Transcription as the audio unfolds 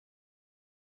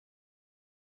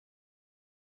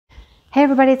Hey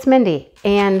everybody, it's Mindy,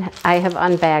 and I have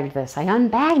unbagged this. I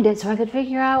unbagged it so I could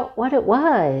figure out what it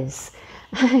was.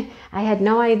 I had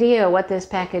no idea what this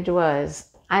package was.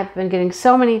 I've been getting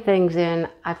so many things in.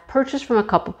 I've purchased from a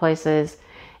couple places,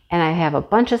 and I have a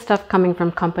bunch of stuff coming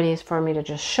from companies for me to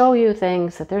just show you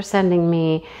things that they're sending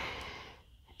me,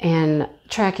 and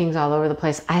tracking's all over the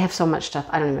place. I have so much stuff,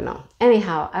 I don't even know.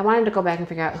 Anyhow, I wanted to go back and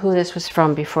figure out who this was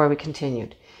from before we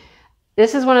continued.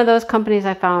 This is one of those companies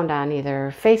I found on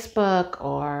either Facebook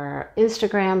or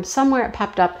Instagram. Somewhere it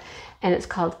popped up, and it's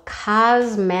called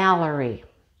Cosmalory.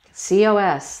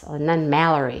 C-O-S, and then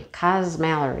Mallory.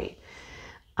 Cosmalory.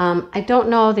 I don't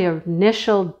know the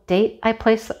initial date I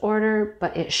placed the order,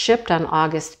 but it shipped on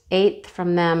August 8th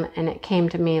from them, and it came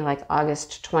to me like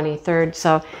August 23rd.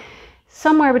 So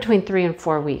somewhere between 3 and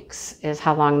 4 weeks is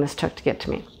how long this took to get to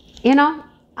me. You know,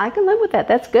 I can live with that.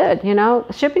 That's good. You know,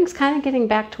 shipping's kind of getting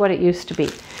back to what it used to be.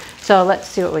 So let's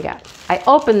see what we got. I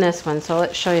opened this one, so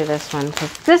let's show you this one,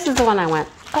 because this is the one I went,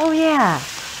 oh yeah,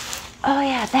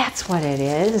 that's what it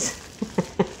is.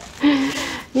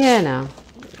 You know,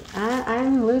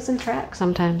 I'm losing track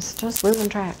sometimes, just losing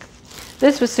track.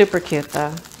 This was super cute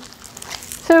though.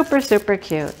 Super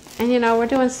cute. And you know, we're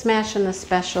doing smashing the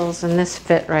specials, and this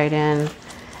fit right in.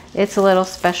 It's a little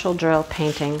special drill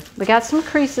painting. We got some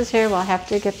creases here. We'll have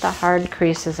to get the hard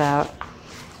creases out.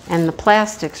 And the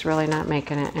plastic's really not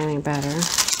making it any better.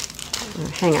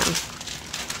 Hang on.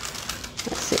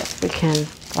 Let's see if we can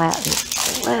flatten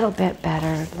it a little bit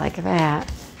better, like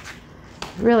that. It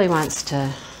really wants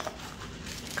to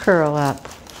curl up.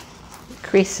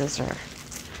 Creases are,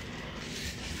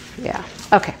 yeah.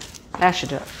 Okay, that should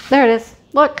do it. There it is.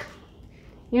 Look.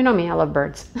 You know me, I love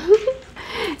birds.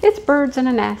 It's birds in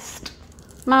a nest.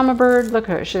 Mama bird, look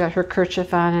at her. She got her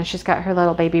kerchief on, and she's got her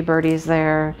little baby birdies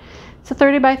there. It's a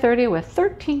 30 by 30 with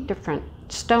 13 different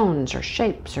stones or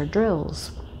shapes or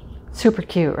drills. Super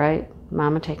cute, right?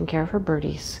 Mama taking care of her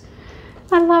birdies.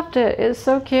 I loved it. It's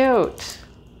so cute.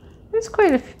 There's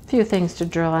quite a few things to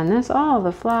drill on this. All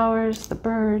the flowers, the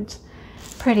birds.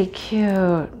 Pretty cute.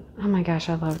 Oh my gosh,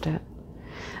 I loved it.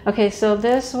 Okay, so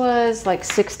this was like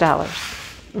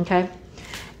 $6. Okay.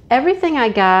 Everything I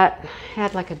got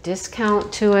had like a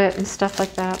discount to it and stuff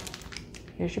like that.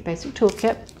 Here's your basic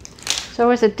toolkit. So there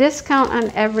was a discount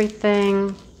on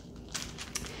everything.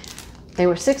 They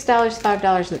were $6,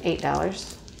 $5, and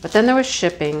 $8. But then there was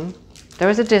shipping. There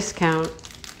was a discount.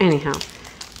 Anyhow,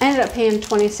 I ended up paying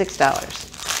 $26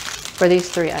 for these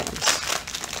 3 items.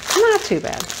 Not too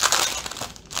bad.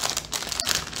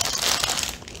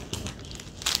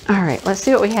 All right, let's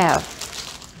see what we have.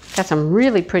 Got some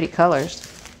really pretty colors.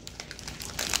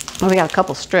 Oh, we got a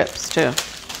couple strips too.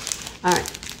 All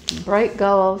right, bright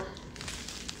gold,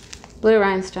 blue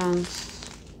rhinestones,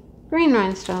 green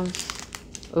rhinestones.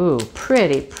 Ooh,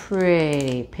 pretty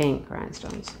pink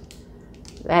rhinestones.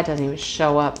 That doesn't even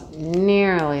show up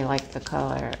nearly like the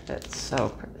color. It's so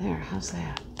pretty. There, how's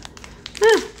that?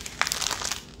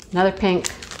 Another pink.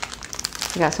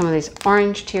 We got some of these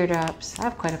orange teardrops. I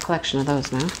have quite a collection of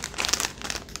those now.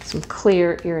 Some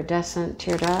clear iridescent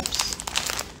teardrops.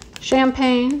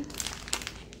 Champagne,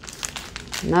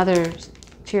 another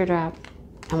teardrop,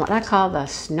 and what I call the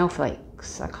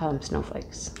snowflakes. I call them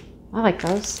snowflakes. I like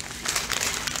those.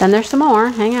 Then there's some more.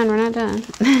 Hang on, we're not done.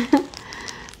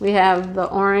 We have the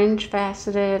orange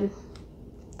faceted,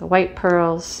 the white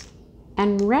pearls,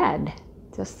 and red,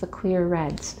 just the clear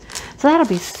reds. So that'll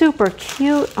be super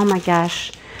cute. Oh my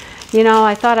gosh. You know,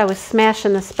 I thought I was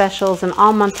smashing the specials, and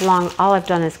all month long, all I've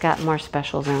done is got more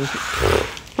specials in.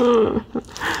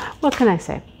 What can I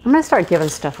say? I'm going to start giving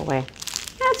stuff away.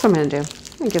 That's what I'm going to do.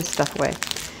 I'm going to give stuff away.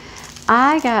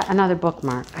 I got another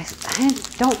bookmark. I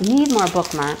don't need more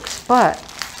bookmarks, but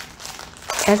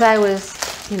as I was,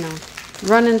 you know,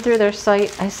 running through their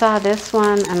site, I saw this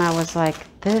one, and I was like,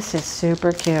 this is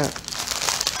super cute.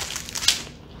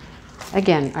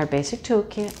 Again, our basic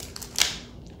toolkit.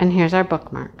 And here's our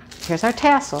bookmark. Here's our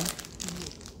tassel,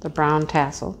 the brown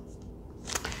tassel.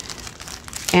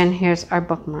 And here's our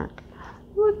bookmark.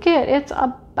 Look at, it's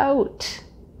a boat.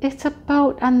 It's a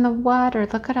boat on the water.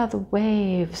 Look at all the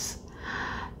waves.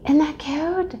 Isn't that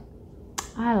cute?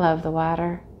 I love the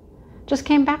water. Just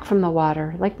came back from the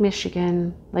water, Lake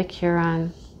Michigan, Lake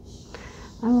Huron.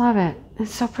 I love it.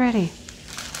 It's so pretty.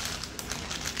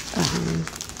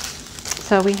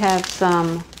 So we have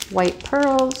some white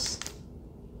pearls.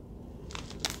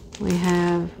 We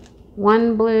have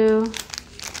 1 blue,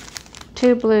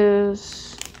 2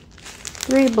 blues,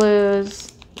 3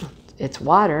 blues. It's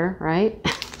water, right?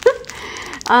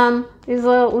 These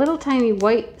little tiny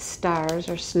white stars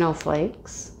or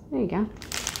snowflakes. There you go.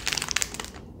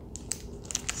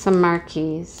 Some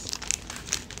marquees.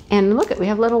 And look, we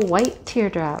have little white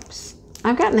teardrops.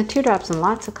 I've gotten the teardrops in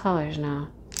lots of colors now.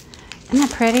 Isn't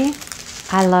that pretty?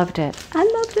 I loved it. I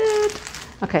loved it.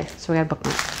 Okay, so we got a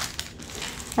bookmark.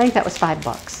 I think that was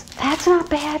 $5. That's not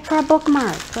bad for a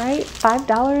bookmark, right?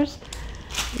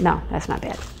 $5? No, that's not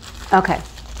bad. Okay,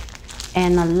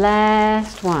 and the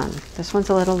last one. This one's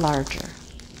a little larger.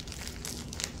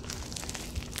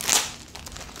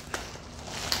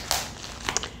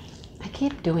 I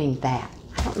keep doing that.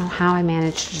 I don't know how I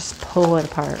managed to just pull it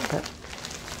apart, but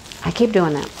I keep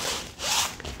doing that.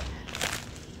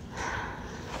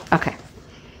 Okay.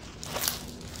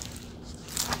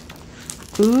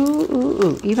 Ooh, ooh,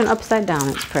 ooh. Even upside down,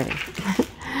 it's pretty.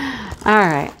 All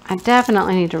right, I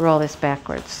definitely need to roll this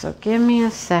backwards, so give me a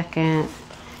second.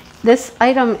 This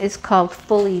item is called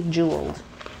Fully Jeweled.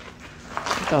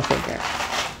 Go figure.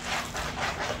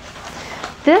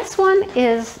 This one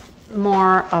is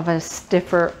more of a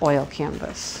stiffer oil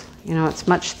canvas. You know, it's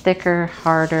much thicker,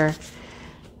 harder,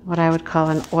 what I would call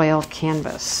an oil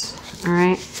canvas. All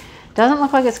right, doesn't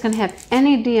look like it's going to have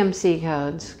any DMC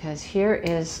codes, because here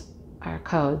is our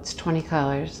codes, 20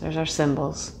 colors. There's our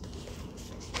symbols.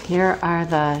 Here are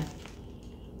the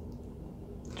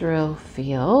drill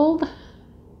field.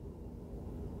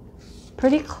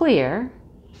 Pretty clear.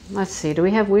 Let's see, do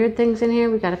we have weird things in here?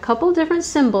 We got a couple different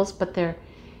symbols, but they're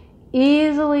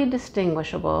easily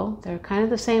distinguishable. They're kind of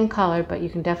the same color, but you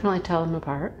can definitely tell them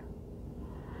apart.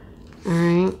 All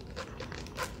right.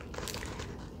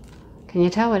 Can you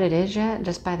tell what it is yet,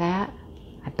 just by that?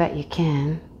 I bet you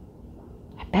can.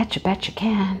 I bet you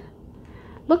can.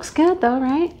 Looks good though,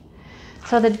 right?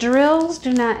 So the drills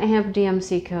do not have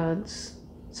DMC codes.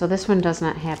 So this one does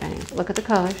not have any. Look at the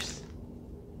colors.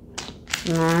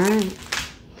 All right.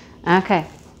 Okay.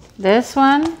 This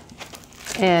one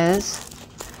is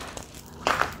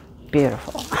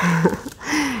beautiful.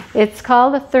 It's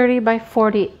called a 30 by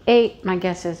 48. My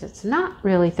guess is it's not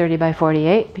really 30 by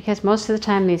 48 because most of the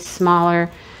time these smaller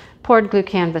poured glue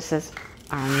canvases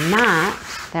are not.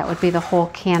 That would be the whole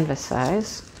canvas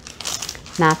size,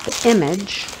 not the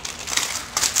image.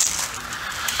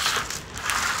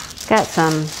 Got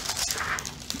some,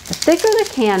 the thicker the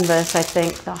canvas, I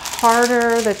think, the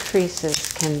harder the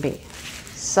creases can be.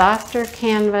 Softer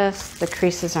canvas, the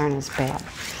creases aren't as bad.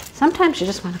 Sometimes you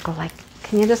just want to go like,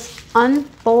 can you just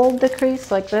unfold the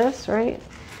crease like this, right?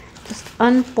 Just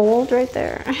unfold right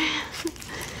there.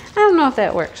 I don't know if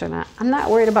that works or not. I'm not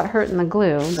worried about hurting the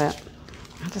glue, but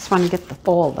I just want to get the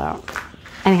fold out.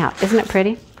 Anyhow, isn't it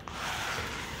pretty?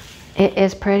 It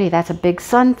is pretty. That's a big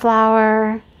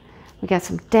sunflower. We got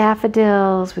some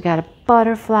daffodils. We got a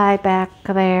butterfly back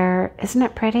there. Isn't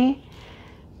it pretty?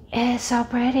 It is so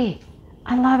pretty.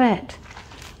 I love it.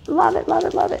 Love it, love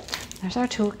it, love it. There's our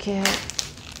toolkit.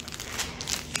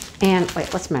 And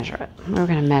wait, let's measure it. We're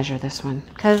going to measure this one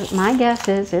because my guess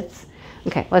is it's,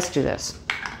 okay, let's do this.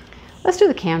 Let's do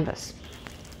the canvas.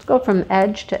 Let's go from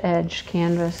edge to edge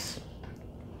canvas.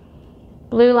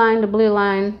 Blue line to blue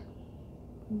line.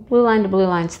 Blue line to blue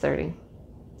line's 30.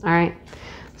 All right.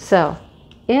 So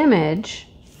image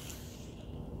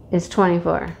is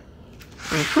 24.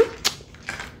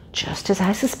 Just as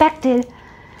I suspected.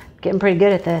 Getting pretty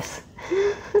good at this.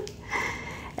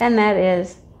 And that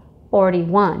is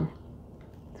 41.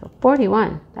 So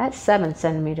 41, that's 7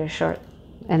 centimeters short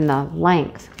in the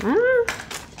length.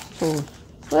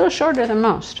 It's a little shorter than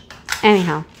most.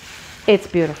 Anyhow, it's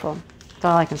beautiful. That's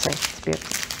all I can say. It's beautiful.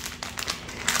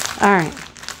 All right.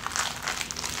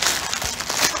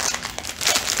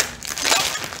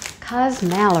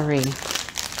 Cosmalory.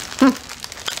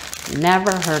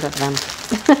 Never heard of them.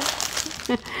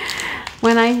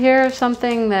 When I hear of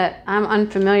something that I'm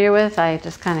unfamiliar with, I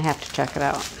just kind of have to check it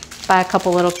out. Buy a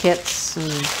couple little kits.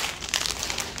 And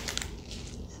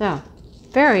so,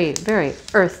 very, very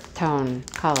earth tone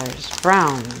colors.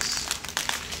 Browns,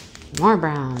 more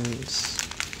browns,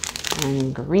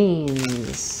 and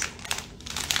greens,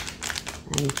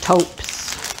 and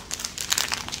taupes.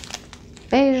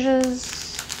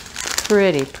 Beiges,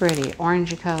 pretty, pretty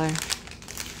orangey color.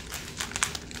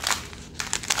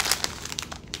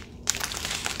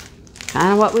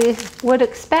 Kind of what we would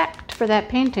expect for that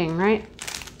painting, right?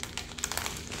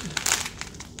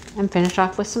 And finish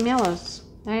off with some yellows.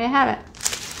 There you have it.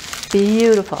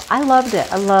 Beautiful. I loved it.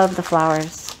 I love the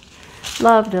flowers.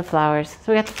 Love the flowers.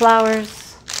 So we got the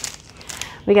flowers.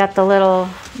 We got the little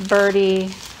birdie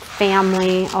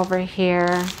family over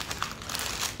here.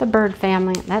 The bird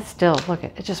family. That's still, look,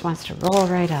 it just wants to roll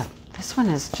right up. This one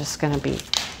is just going to be,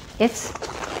 it's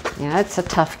a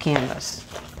tough canvas.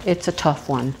 It's a tough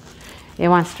one. It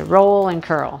wants to roll and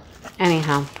curl.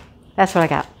 Anyhow, that's what I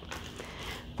got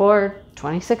for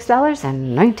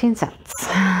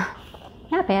 $26.19.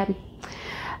 Not bad.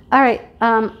 All right,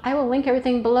 I will link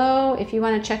everything below if you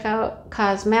want to check out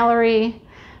Cosmalory.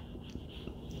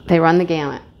 They run the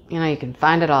gamut. You know, you can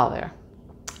find it all there.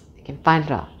 You can find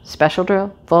it all. Special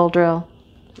drill, full drill,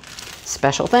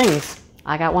 special things.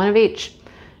 I got one of each.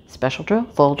 Special drill,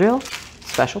 full drill,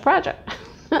 special project.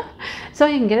 So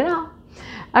you can get it all.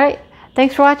 All right,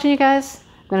 thanks for watching, you guys.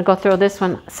 I'm going to go throw this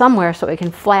one somewhere so it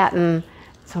can flatten.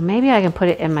 So maybe I can put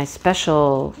it in my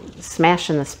special, smash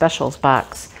in the specials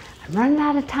box. I'm running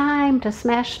out of time to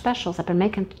smash specials. I've been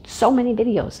making so many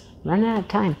videos. I'm running out of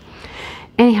time.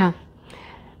 Anyhow,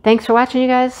 thanks for watching, you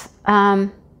guys. Yeah,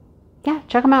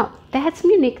 check them out. They had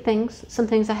some unique things, some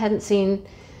things I hadn't seen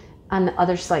on the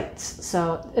other sites.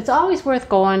 So it's always worth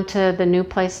going to the new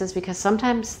places because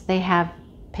sometimes they have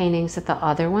paintings that the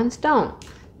other ones don't.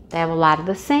 They have a lot of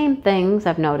the same things,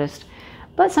 I've noticed,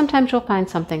 but sometimes you'll find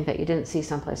something that you didn't see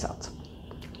someplace else.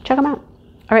 Check them out.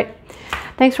 All right,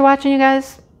 thanks for watching, you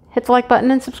guys. Hit the like button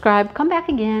and subscribe. Come back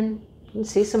again and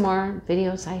see some more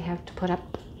videos I have to put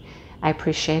up. I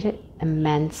appreciate it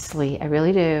immensely. I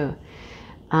really do.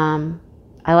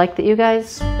 I like that you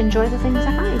guys enjoy the things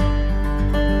I find.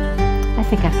 I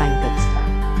think I find good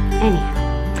stuff.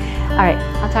 Anyhow. All right,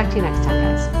 I'll talk to you next time,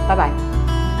 guys. Bye-bye.